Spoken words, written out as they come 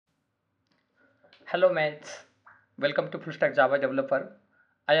Hello mates, welcome to Full Stack Java Developer.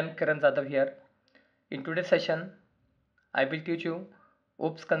 I am Kiran Jadhav here. In today's session, I will teach you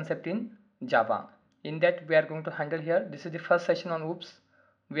OOPS concept in Java. In that we are going to handle here, this is the first session on OOPS.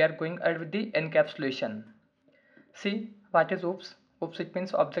 We are going ahead with the encapsulation. See what is OOPS? OOPS it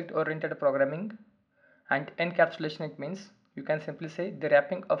means object oriented programming, and encapsulation it means you can simply say the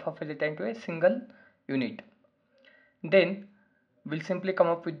wrapping of a data into a single unit. Then we'll simply come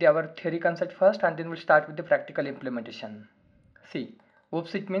up with our theory concept first, and then we'll start with the practical implementation. See,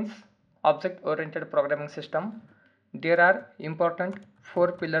 OOPS it means object oriented programming system. There are important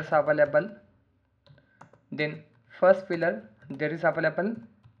four pillars available. Then first pillar there is available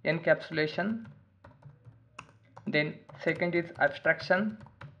encapsulation. Then second is abstraction.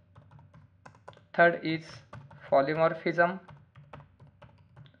 Third is polymorphism.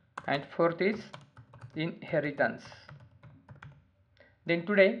 And fourth is inheritance. Then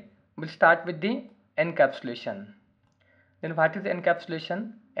today we'll start with the encapsulation. Then what is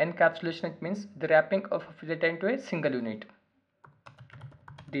encapsulation? Encapsulation it means the wrapping of a data into a single unit.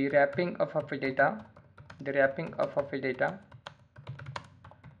 The wrapping of a data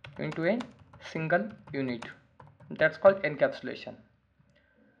into a single unit. That's called encapsulation.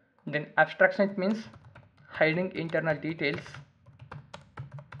 Then abstraction it means hiding internal details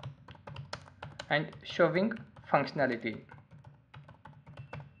and showing functionality.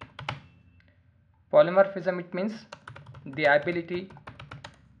 Polymorphism it means the ability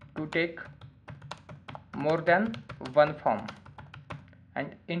to take more than one form.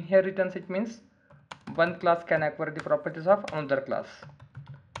 And inheritance it means one class can acquire the properties of another class.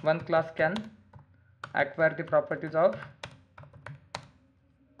 One class can acquire the properties of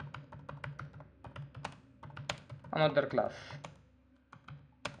another class.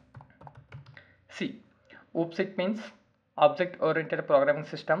 See, OOPS it means object oriented programming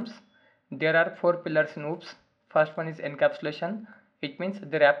systems. There are four pillars in OOPS. First one is encapsulation. It means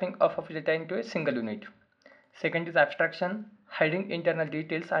the wrapping of a data into a single unit. Second is abstraction, hiding internal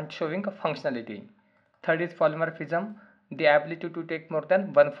details and showing a functionality. Third is polymorphism, the ability to take more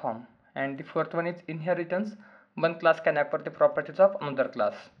than one form. And the fourth one is inheritance, one class can acquire the properties of another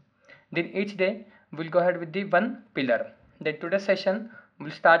class. Then each day we'll go ahead with the one pillar. Then today's session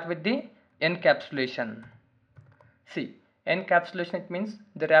we'll start with the encapsulation. See, encapsulation it means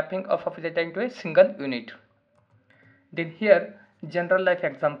the wrapping of a data into a single unit. Then here general life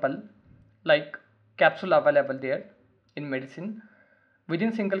example like capsule available there in medicine.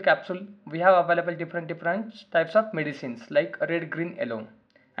 Within single capsule we have available different types of medicines like red, green, yellow.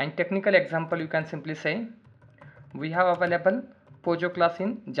 And technical example you can simply say we have available POJO class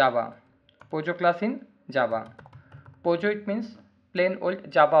in Java. POJO class in Java. POJO it means plain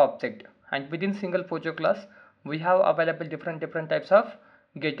old Java object, and within single POJO class we have available different types of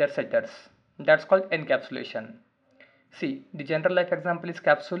getter setters. That's called encapsulation. See, the general life example is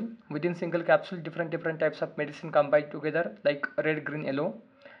capsule. Within single capsule different types of medicine combined together like red, green, yellow.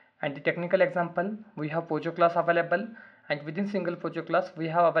 And the technical example we have POJO class available, and within single POJO class we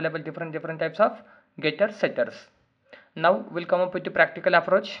have available different types of getter setters. Now we'll come up with the practical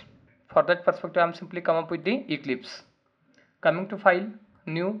approach. For that perspective I am simply come up with the Eclipse. Coming to file,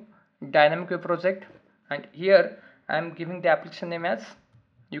 new, dynamic web project, and here I am giving the application name as,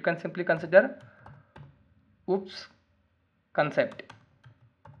 you can simply consider OOPS concept.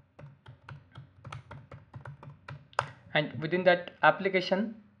 And within that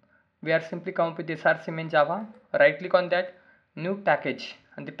application we are simply come up with the src main Java. Right click on that, new package,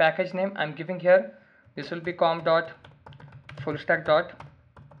 and the package name I am giving here, this will be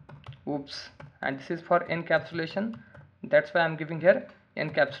com.fullstack.oops, and this is for encapsulation. That's why I am giving here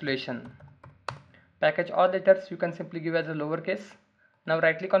encapsulation. Package all letters you can simply give as a lowercase. Now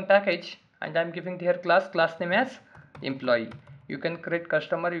right click on package, and I am giving here class name as employee. You can create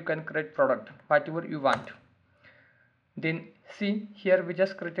customer, you can create product, whatever you want. Then see, here we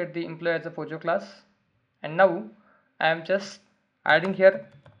just created the employee as a POJO class, and now I am just adding here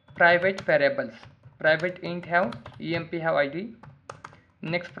private variables. Private int have emp have id.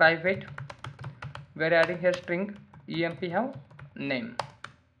 Next private we are adding here string emp have name.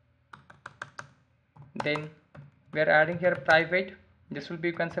 Then we are adding here private, this will be,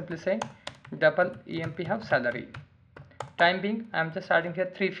 you can simply say double emp have salary. Time being I am just adding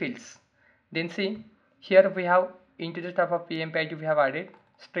here three fields. Then see, here we have integer type of emp id we have added,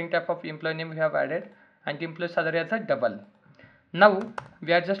 string type of employee name we have added, and employee salary as a double. Now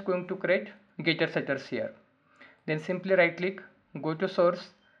we are just going to create getter setters here. Then simply right click, go to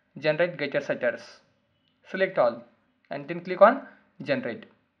source, generate getter setters, select all, and then click on generate.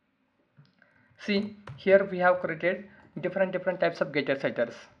 See, here we have created different types of getter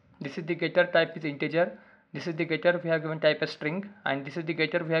setters. This is the getter, type is integer. This is the getter, we have given type as string, and this is the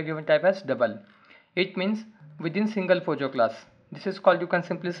getter, we have given type as double. It means within single POJO class. This is called, you can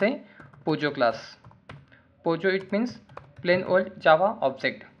simply say, POJO class. POJO, it means plain old Java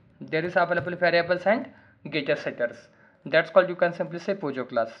object. There is available variables and getter setters. That's called, you can simply say, POJO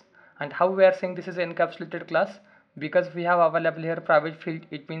class. And how we are saying this is an encapsulated class? Because we have available here private field.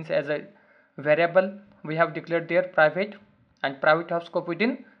 It means as a variable we have declared there private, and private have scope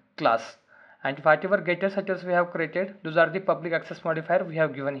within class. And whatever getter setters we have created, those are the public access modifier we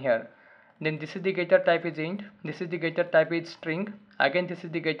have given here. Then this is the getter, type is int. This is the getter, type is string. Again this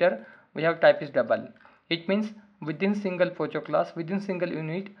is the getter, we have type is double. It means within single POJO class, within single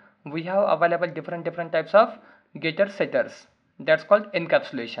unit, we have available different types of getter setters. That's called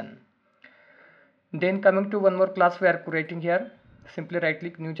encapsulation. Then coming to one more class we are creating here. Simply right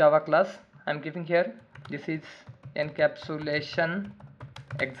click, new Java class. I am giving here, this is encapsulation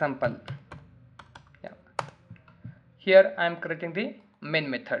example. Yeah. Here I am creating the main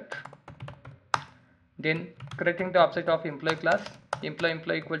method. Then creating the object of employee class, employee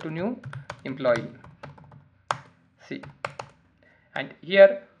equal to new employee. See, and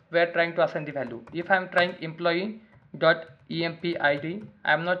here we are trying to assign the value. If I am trying employee dot empid, I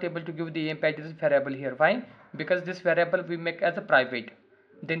am not able to give the empid this variable here. Why? Because this variable we make as a private.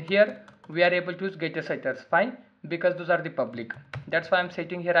 Then here we are able to use getter setters. Why? Because those are the public. That's why I am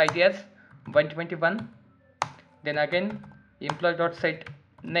setting here id as 121. Then again employee dot set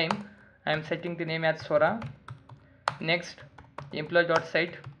name, I am setting the name as Sora. Next employee dot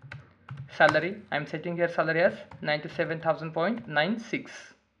set salary, I am setting here salary as 97,000.96.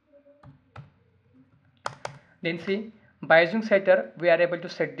 Then see, by using setter we are able to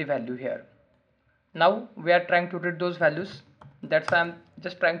set the value here. Now we are trying to read those values. That's why I am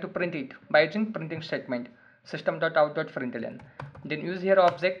just trying to print it by using printing statement, system.out.println. Then use here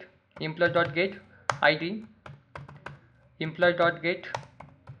object employee.get id, employee.get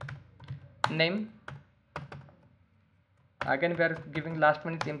name. Again we are giving last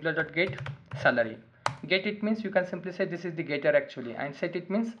one is employee.get salary. Get, it means you can simply say this is the getter actually, and set, it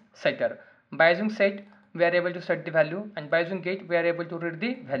means setter. By using set we are able to set the value, and by using get we are able to read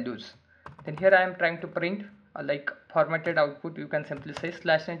the values. Then here I am trying to print like formatted output, you can simply say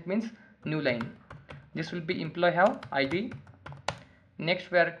 /n, it means new line. This will be employee have id. Next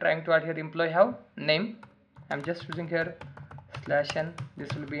we are trying to add here employee have name. I am just using here /n,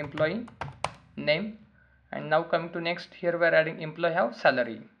 this will be employee name. And now coming to next, here we are adding employee have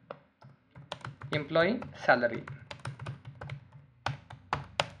salary, employee salary.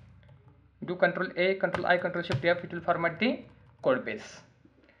 Do Control A, Control I, Control Shift F, it will format the code base.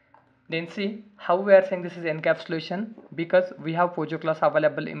 Then see how we are saying this is encapsulation, because we have POJO class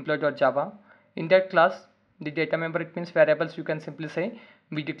available employee.java. In that class the data member, it means variables, you can simply say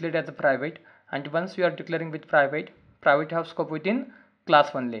we declared as a private, and once you are declaring with private have scope within class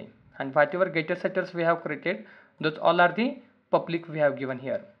only, and whatever getter setters we have created, those all are the public we have given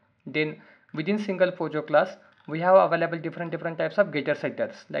here. Then within single POJO class we have available different types of getter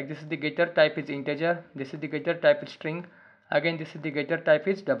setters, like this is the getter, type is integer, this is the getter, type is string, again this is the getter, type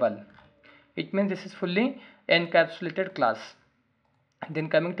is double. It means this is fully encapsulated class. Then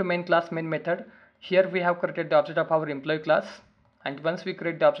coming to main class, main method, here we have created the object of our employee class, and once we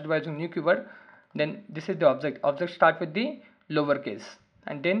create the object by using new keyword, then this is the object start with the lowercase,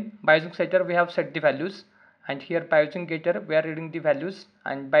 and then by using setter we have set the values, and here by using getter we are reading the values,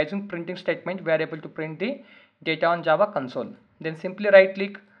 and by using printing statement we are able to print the data on Java console. Then simply right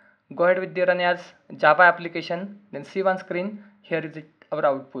click, go ahead with the run as Java application, then see one screen, here is it, our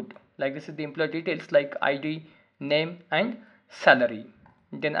output, like this is the employee details like id, name and salary.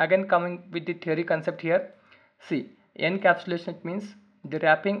 Then again coming with the theory concept here, see encapsulation, it means the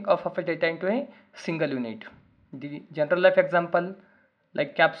wrapping of a data into a single unit. The general life example,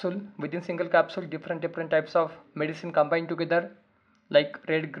 like capsule, within single capsule different types of medicine combined together, like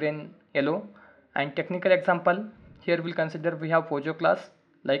red, green, yellow. And technical example, here we'll consider we have POJO class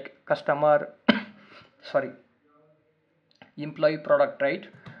like customer sorry, employee, product, right?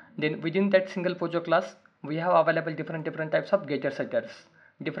 Then within that single POJO class we have available different types of getter setters.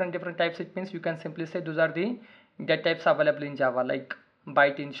 Different types, it means you can simply say those are the data types available in Java, like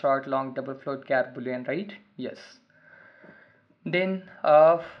byte, in short, long, double float, char, boolean, right? Yes. Then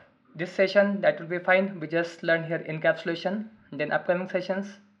this session that will be fine, we just learned here encapsulation. Then upcoming sessions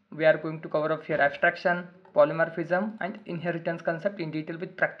we are going to cover up here abstraction, polymorphism and inheritance concept in detail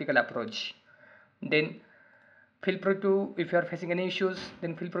with practical approach. Then feel free to, if you are facing any issues,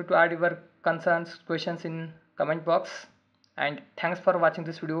 then feel free to add your concerns, questions in comment box. And thanks for watching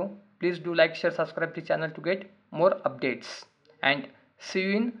this video. Please do like, share, subscribe the channel to get more updates, and see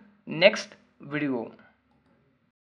you in next video.